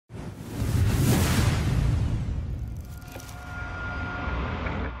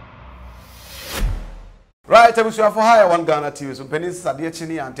Right, I wish you for hire one Ghana TV. So pennies are dear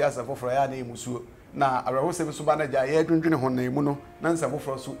chini and tears of for a name musu. Na arahose subana ja dwendwene ho na emu no na nsamo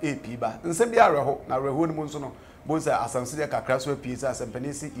fro so EP ba nsem bia araho na araho ni mu nso no bonza asamse de kakra so EP sa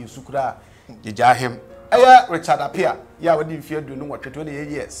asempanisi isukura gija hem aya Richard Apia ya wadi mfie du no nwotwe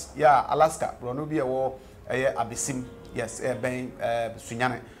 28 years ya Alaska bro no bia wo aya Abesim yes ben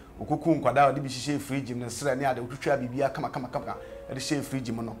sunyane okuku nkwada wadi bi hihye fridge ne sra ne ade otwtwa bibia kama de hye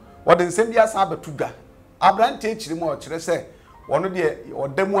fridge mu no wadi nsem bia sa abetudwa abrante chiri mu o kire se wono de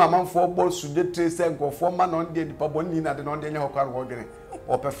odemu amanfo bo sudete se nkofo ma no de nipa bonni na de no de nya hokwa ro dwene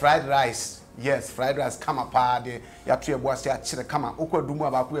ope fried rice yes fried rice kama pa de ya to ebo ase a kire kama okwadumu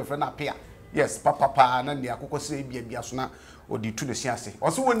abako ye na pia yes papa na ne akoko se bia so na odi tu ne siase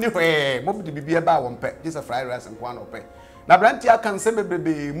oso wonni hwe mo bi bibia ba wonpe just a fried rice nkwa na ope na branti aka nse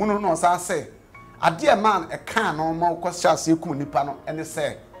bebebe mu no no sa ase ade man e kan no ma ko siase kum nipa no ene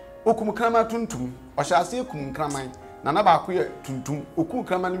se okum krama tuntum o siase kum kraman na ba ko ye tuntum oku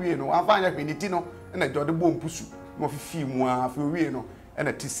krama no wie no afa anya hweniti no na jode bom pusu no fifi mu a fa wie no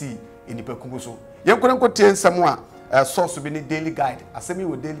na tisi enipa kumu so ye nkorenkotie nsam a source bi ni daily guide asemi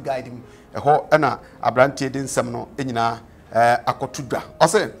wo daily guide ho na abrantie de nsam no enyina akotudwa o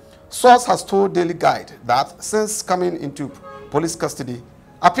say source has told daily guide that since coming into police custody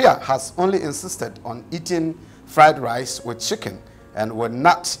Apia has only insisted on eating fried rice with chicken and will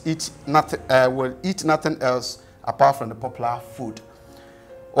eat nothing else apart from the popular food.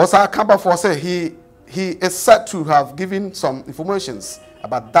 Also, Kamba say he is said to have given some informations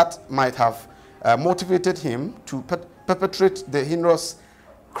about that might have motivated him to perpetrate the heinous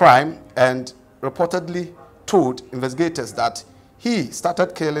crime and reportedly told investigators that he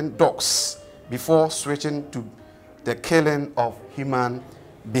started killing dogs before switching to the killing of human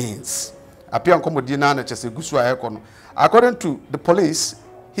beings. According to the police,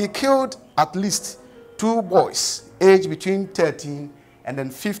 he killed at least 2 boys aged between 13 and then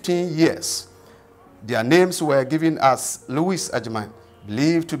 15 years. Their names were given as Louis Agyapong,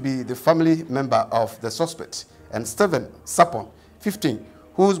 believed to be the family member of the suspect, and Stephen Sapon, 15,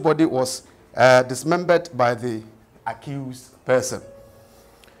 whose body was dismembered by the accused person.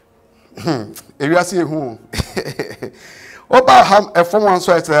 If you see who, Oba a former one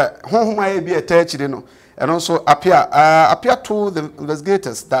so who might be attached, and also Apia told the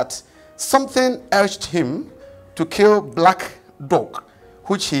investigators that something urged him to kill black dog,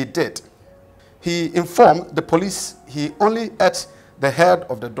 which he did. He informed the police he only ate the head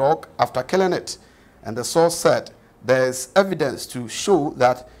of the dog after killing it, and the source said there is evidence to show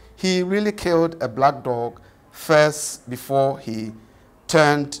that he really killed a black dog first before he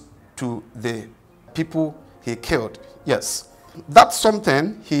turned to the people he killed. Yes, that's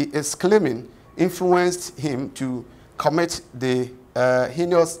something he is claiming influenced him to commit the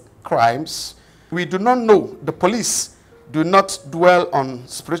heinous crimes. We do not know. The police do not dwell on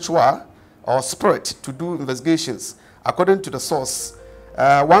spiritual or spirit to do investigations. According to the source,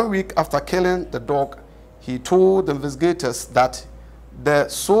 1 week after killing the dog, he told the investigators that the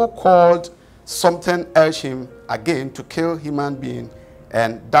so-called something urged him again to kill human being,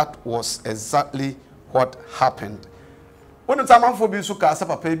 and that was exactly what happened. When the man for be so cast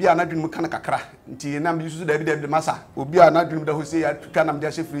up a na dream can kakra, until nam used to David Massa, will be an dream that who say I can am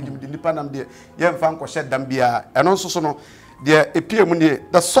their free the Nipanam de Yan Fanco shed Dambia, and also so the appear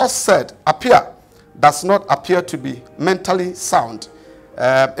the source said Apia does not appear to be mentally sound,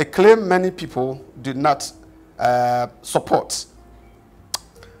 a claim many people did not support.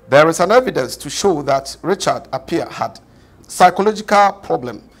 There is an evidence to show that Richard Apia had psychological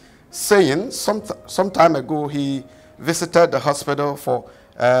problem, saying some time ago he visited the hospital for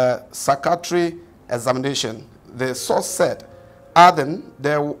psychiatry examination. The source said, adding,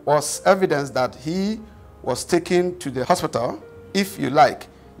 there was evidence that he was taken to the hospital. If you like,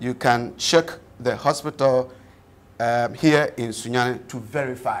 you can check the hospital here in Sunyane to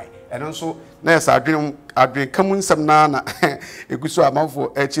verify. And also, according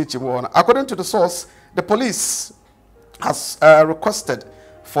to the source, the police has requested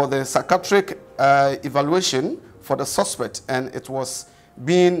for the psychiatric evaluation for the suspect, and it was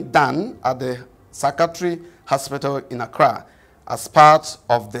being done at the psychiatry hospital in Accra as part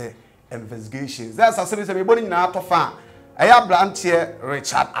of the investigations. That's a series of everybody in our fan. I have Blantier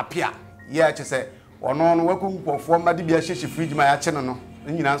Richard Apia. Yeah, to say, or no working for Madibia fridge my channel.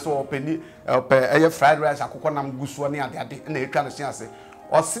 You know, so open a fried rice, a coconut guswani at the end of the kind of say,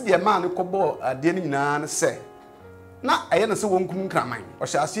 or see the man who could at the end and say. Na ayena se won kum kraman o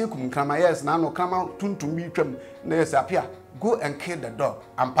sha ase kum kraman yes na no kraman tuntum bi twam na yes Apia go and kill the dog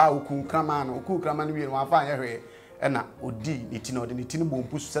ampa kum kraman no kum kraman wi no afa anya hwe e na odi niti no de niti no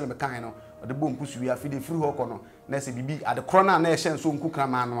bompu so sele mekan no the boom push we are feeding free hokono na se bibi at the corner na ehye nso nku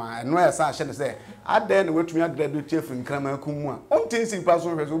krama no a no e sa ahye ne se adan na wetumi agradu chef nkrama kumu a ontin si pa so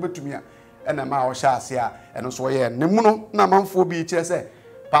hwe so betumi a na ma o hye ase a eno so ye ne mu no na manfo bi kire se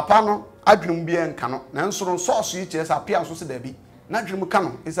papa no adwum bi enka no na nso no sauce yi kire se apia so se da bi na adwum ka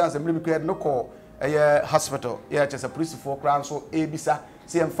no isa se mre bi kire no ko hospital ye kire se police for kran so ebisa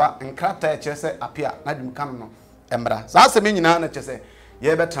se emfa nkrata kire se apia na adwum ka no embra sa se me nyina na kire se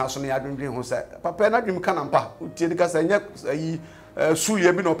ye betra so ne adwendwen ho se papa na adwum ka na mpa tie de ka se nya yi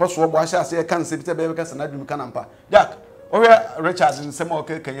suye bi no paso bo ahya se kan se bi te be ka se na adwum ka na mpa jack owe Richard nsem o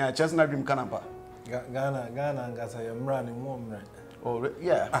kenya chess na adwum ka na mpa Ghana ngasa ya mra ni mo mra oh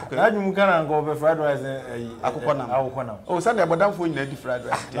yeah okay na adwum ka na ngo be fried rice akukọ nam oh Sunday bodamfo nyina di fried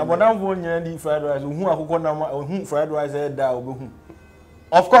rice na bodamfo nyina di fried rice hu akukọ nam hu fried rice da obehu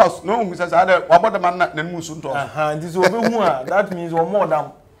of course no hu say ada wabodam na nmu su nto ndi so obehu a that means one more dam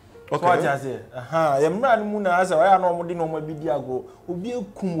okay what you say ya mra ni mu na asa wa ya no mo di no mo bi di agro obi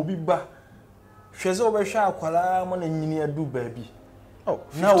ekum obi ba hweze obehwa akwala mo na nyini adu baabi oh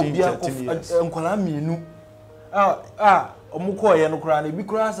na obi akwala mienu omuko ye no kra na bi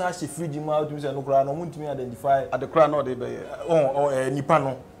kra sa hye fridge ma otum se no kra no mo ntumi identify at the kra no dey be nipa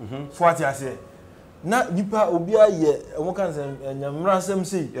no so what you say na nipa obi aye mo kan se nyamra sem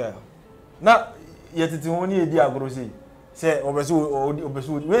sei na ye tete woni edi agro sei se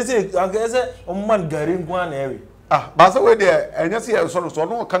obesu we say anke se omman gari nkwa na ewe but so we there enya se so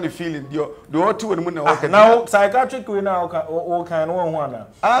no kind of feeling the what we mu na o kan now psychiatric we na o kan no ho ana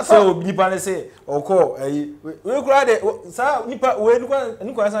so nipa ne say oko we kura de sa nipa we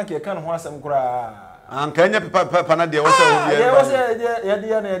nikwa san ke kan ho asem kura anka enya papa na de wo say obi e wo say ye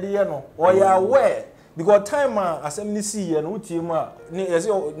de no o ya we because time asem ni see ye no tie mu a ni ye say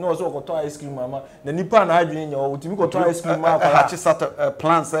no so okoto ice cream mama na nipa na adwene nya o timi koto ice cream ma kwa chi sat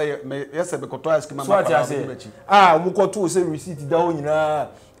plan say yes be koto ice cream mama kwa mu koto say receipt da ho nyina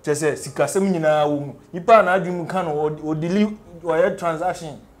che say sikasem nyina wo nipa na adwene ka no o deliver o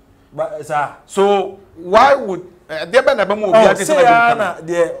transaction but so why would there be na be mu obi ati say na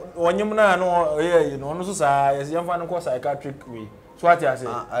de onyem na no ye no so sa yes yemfa no ko psychiatric way so what you say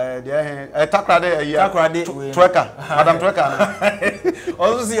takrade treka madam treka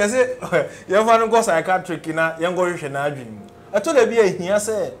also see say you fan go psychiatric na yen go hwehwe na adwin ato da bi ehia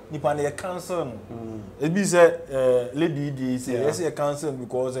say nipa na ye cancel no e bi say lady dey say yes ye cancel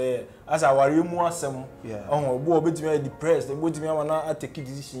because as aware mu asem obo obetimi depressed obetimi ama na take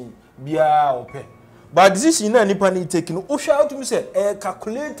decision bia ope but decision na nipa na take no o hwa to me say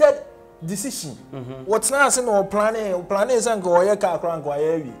calculated decision what's not saying or planning is and go ka kran go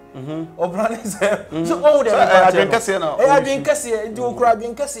ayewi or planning so all the I drink kase na I drink kase ndi okura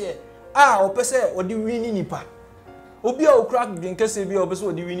drink kase o pese odi wini nipa obi a okura drink kase bi o pese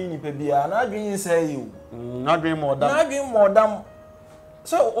odi wini nipa bia na drink say you na drink more dam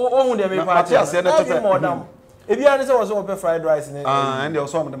so ohun dem me party na drink more dam ebi ani say was open fried rice ni and they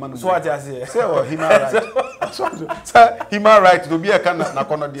also am the man so what you say oh human right so human right to be a can na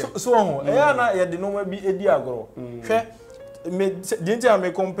kono dia so ho na ye de no ma bi edi agoro hwe me dinti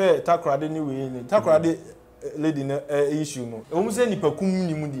am compare takrade ni we ni takrade lady na issue no o say nipa kum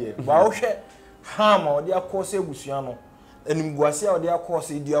ni mu de ba wo hwe ha ma o de akose egusua no enimguase a o de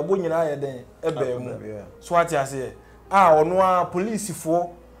akose duabo nyina ye den ebe mu so what you say ono a police fo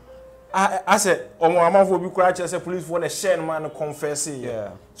ase omo amafo bi kura che se police for the share man confess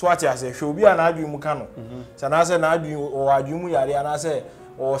so what you say hwe obi a na adwi mu ka no sa na say na adwi o adwi mu yare na say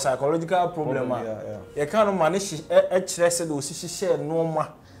o psychological problem ye ka no man e kire se do si share no ma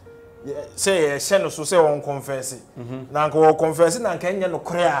say share no so say on confess na nko o confess na nka nya no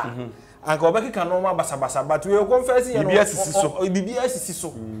kure a anka obeki ka no ma basabasa but we confess ye no BBS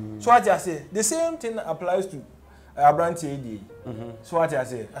so what you say the same thing applies to Abranti AD. So what I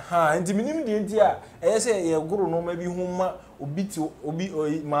say? Nti minim di nti a say ye guru no ma bi huma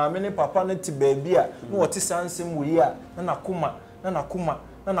obi ma me ne papa ne ti baabi a na wote sansem we a na nakuma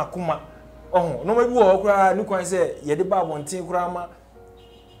oh no ma bi wo kura ni kwan say ye de ba bonten kura ma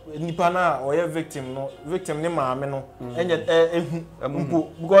nipa na o ye victim ne ma me no enye ehu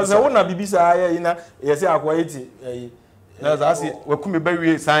because we na bibisa ya ina ye say akwa eti that's as we come be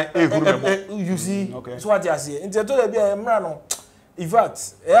we sign ehuru you see okay. So what you say into to be mra no in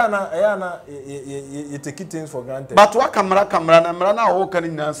fact na you take things for granted but what camera na mra na wo kan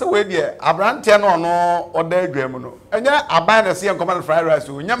nyina say we dey abrante no oda adwam no enya aban na say command fried rice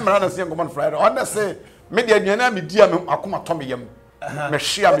o nya mra na say command fried rice on na say me dey aduana me dia me akoma to me yam me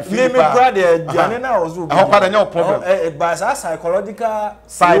share me feel me proud dey aduana na ozo I hope that no problem but psychological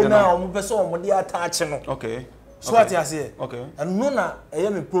side na o mo pese o mo dey attach no okay So what you say? Okay. And no na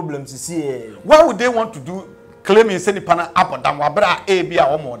me problem to see. Why would they want to do claiming say ni pana up or down? Wabra A B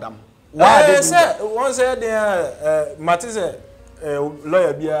or more them. Why they say one say there Martin say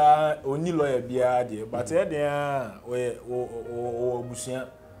lawyer bia oni lawyer bia there but there we obusia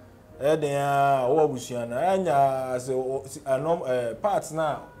there o obusia na anya say anom parts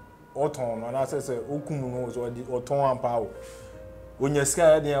na oton no na say okum no so oton ampa o onya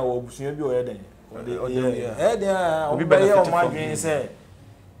sika there o obusia bi o ye den there obi be ye o ma dwen say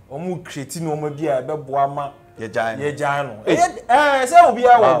omu create no ma bia be boa ma ye jai no say obi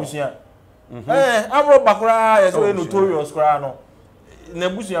a o obusia amro bakura yes we notorious kra no na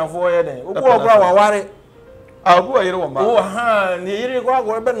busuanfo ye den obu ogura waware obu ayire wo ma oh ha ni yire kwa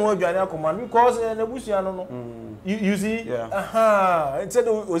go be no adwane akoma because na busuan no you see instead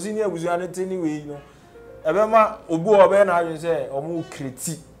ozini abusuan tini we no ebe ma obu obe na adwen say omu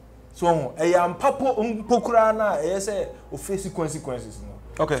kreti so ho e ya mpapo mpokura na e say o face consequences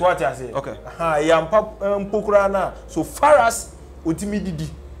no okay so what I say okay e ya mpokura na so far as otimi didi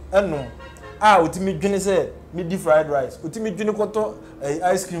eno otimi dwene say me di fried rice otimi dwene koto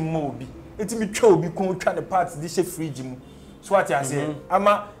ice cream mo obi etimi twa obi kon twa ne parts di she fridge mu so what I say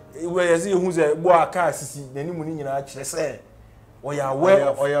ama we yes ehun say bo aka asisi nani mu ni nyina kire say oya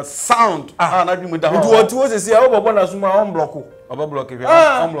we sound na dwemu da ho nti wo say o bobo na suma on block oba block here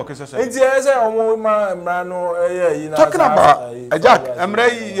on block say nti say omo ma no yi na talking about Jack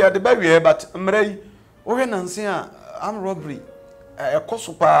emre ya de ba we but emre wo hwe nanse a am robbery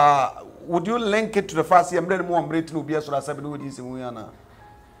ekosopa. Would you link it to the first year? I'm more to be a sort of 7 would you yana?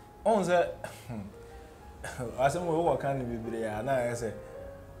 On the I said, what can be there? And I say,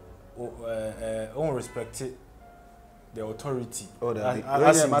 own respect the authority. Oh,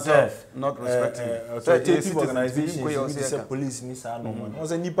 that's a matter of not respecting authoritative organizations. Police, Miss Anoman. On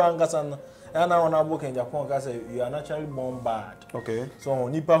the Nippon Gasan, and I want to work in Agyapong. You are naturally born bad. Okay. So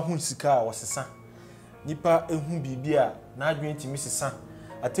Nipa Hunsika was a son. Nipa Ehubibia, not going to miss a son.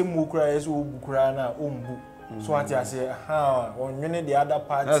 Atemu kura yeso bukura na ombu so what I say on the other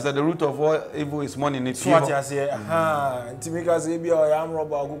part that's the root of all evil is money need so what I say ntimika say bia o yam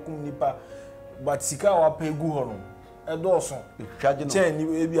roba agokum nipa but sika wa pegu ho no edoso chen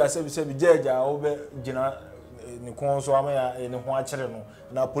ni bia se bi jeja o be gina ni kon so ama ya ni ho a kire no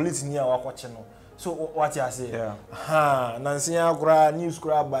na police ni a wakoche no so what I say nansi ya kura news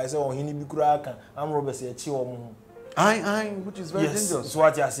kura by say o hini bi kura kan am roba se echi o mu which is very dangerous. So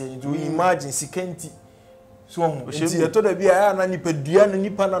what you are saying, to imagine sikenti. So you told the bia na nipa dua na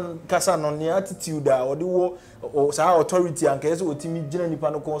nipa na kasa no ne attitude or the wo sa authority and kese otimi gina nipa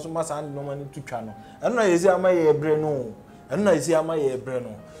no consumer and no money to twa no. Eno na yesi ama ye bre no. Eno na yesi ama ye bre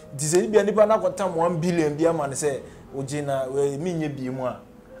no. Di se bia nipa na kwata 1 billion bia ma ne se ogina mi nye bi mu a.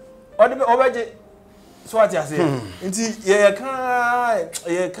 Obeje so what you say nti ye ka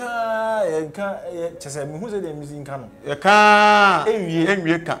chese mi hu se dem missing kan ye ka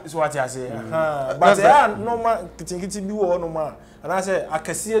enwie ka so what you say but ya normal kitinkiti bi wo no ma ana say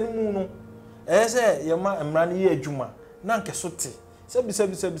akase mu no say ye ma emra ne ye adwuma na nke so te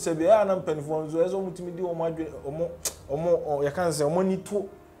sebi ya na mpanifo nzo so mutimi di omo ye kan say omo ni to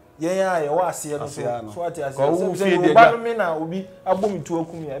ya wa ase no so what you say ba me na obi abomi tu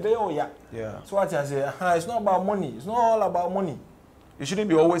akum ya be ya so what you say it's not about money, it's not all about money. It shouldn't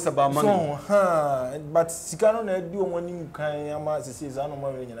be always about money. So but sikano na di omoni kan ama sese za no ma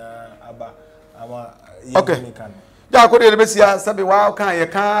we nyina aba ama ye kan ja ko de besia sabe wa kan ye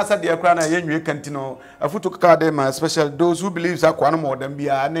kan sa de akra na ye nwie kantino afuto kaka de ma special those who believes akwa no more than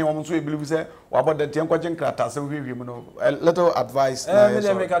bia na won so believe say wa bod de tien kwaje nkrata se hwehwe mu no a little advice na me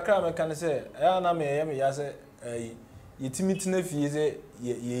de me kakra me kan say na me ye me ya say yetimi tina fie ze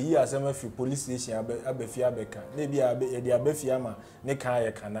ye asema fi police station abafi abeka na bia ye de abafi ama ne kan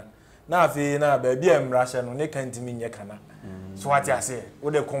ye kana na afi na ba bia mrahye no ne kan timi nye kana so what I say wo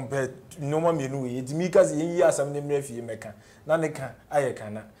de compare normal menu we yetimi kasi ye asem ne mrafi meka na ne kan aye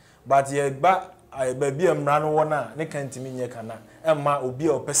kana but ye ba ba bia mra no wona ne kan timi nye kana emma obi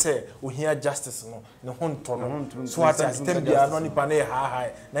a opese ohia justice no ne honto no so what I say bia no nipa na ha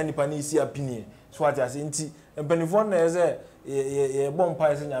na nipa na isi opinion so what I say nti empanifo na eze ye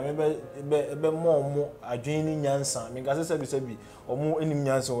bompa ese nyame be mo adwen ni nyansa me ga se bi omo enim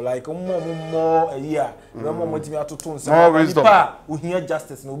nyansa like mo ayi a be mo timi atoto nsa nipa ohia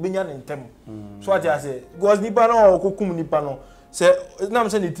justice na obenya ne ntem so what I say because nipa na okokum nipa no se na me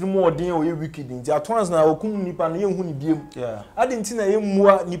se ne tirimo odin o ye wicked nti atons na okum nipa no ye hu ni biem ade nti na ye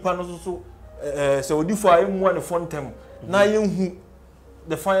mua nipa no so se odifo a ye mua ne fontem na ye hu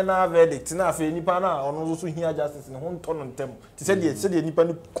the final verdict na afi nipa na ono so hia justice ne ho nto no ntem ti se de nipa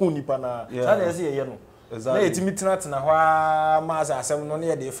ni ku nipa na sa na ese ye no na yetimi tena hwa ma asasem no na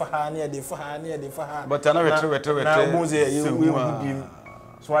ye de fa ha na ye de fa ha na ye de fa ha but ana wetre na bonze ye bim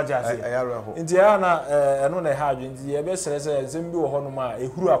so ajaze ayaro nti ya na eno na ha adwe nti ye be sere nsem bi wo ho no ma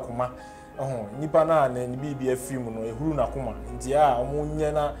ehuru akoma nipa na ni bibia film no ehuru na akoma nti ya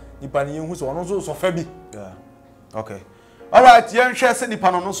omunye na nipa ne yehu so ono so fa bi yeah okay all right yen hwe se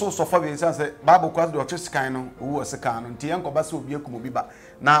nipa no so fa bi say bible kwase do scan no wo sekan no nti yen ko ba se obi akum obi ba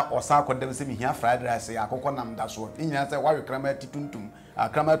na osa akodem se mihia fried rice ya akokọ nam da so inya se wa wekrama tituntum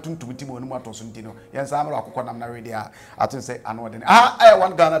akrama tuntum ti mo no atoso nti no yen sa amara akokọ nam na ready a atun se ano den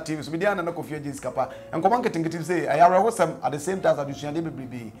one Ghana TV so media na Kofi Agye skapa enkoman ketingeti se ayara hosam at the same time adusua de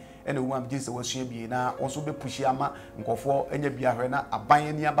bebrebe ene wo am gise wasua bi na onso be pushi ama nkofo enya bia hwe na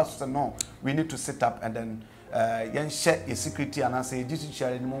aban ni aba so no we need to sit up and then yen share a security and say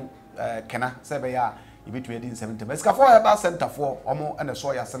judiciary ni mu kena se be ya ibitu edin 70 but ska for eba center for omo ene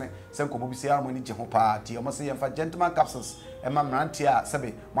so ya sene se nkomo bi se armo ni je ho party omo se yemfa gentleman capsules e ma mranti a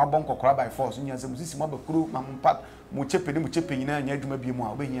sebe mo abon kokora by force nya se musisi mo bakuru ma mpat mo chepe nyina anya adwuma bi mu a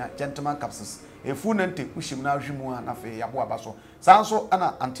obehia gentleman capsules e fu nante ushim na ahwemu a na fe yabo abaso sanso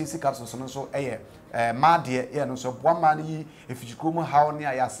ana anti capsules no so eye ma de ye no so boa ma ni efijiko mu hawo ne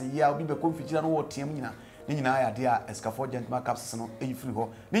ayase ya obi be konfijira no wo tiam nyina ni nyina ya de a escafo gentleman capsules no eyifiri ho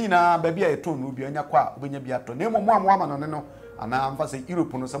ni nyina ba bia eto no bi anya kwa obenya bi ato na emo mo ama no ne no ana amfa se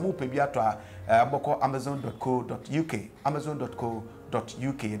Europe no se mo pe bi ato a boko amazon.co.uk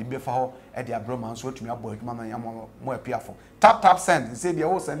amazon.co.uk e be fa ho e de abroma so otumi abo adwuma man mo apiafo tap send say be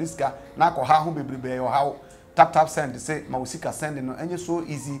wo send this ka na ko ha ho bebrebe yo ha tap send say ma usika send no enye so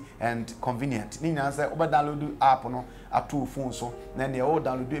easy and convenient ni nyina say oba download app no ato phone so na ne o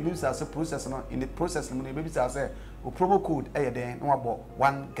download e be say process no in the process no e be say o promo code e den no abo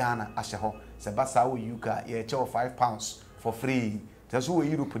 1 Ghana ahye ho se basa wo UK ye che £5 for free just wo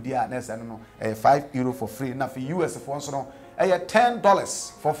Europe dia na say no €5 for free na for US for so no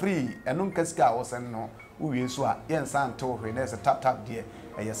 $10 for free eno nkasika wo send no uwie so a yensa nto hwe na say tap there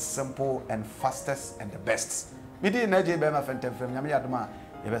simple and fastest and the best me di na je be ma fentem frem nyame yadoma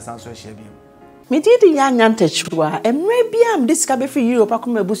ye be sanso hia bi me di ya nyantachwa emre bia am diska be free Europe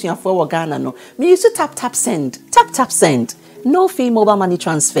akoma abusuafo wo Ghana no me use tap send no fee mobile money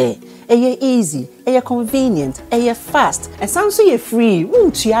transfer easy convenient fast and sanso ye free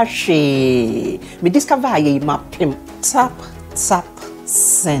untua hwe me discover ye mapem tap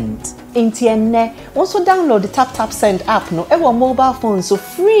send Intienne also download the tap send app no ewo mobile phone so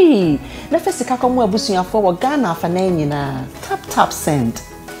free na fesika komo abusuafo wo Ghana fa na nyina tap send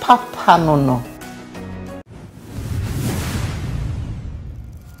papa no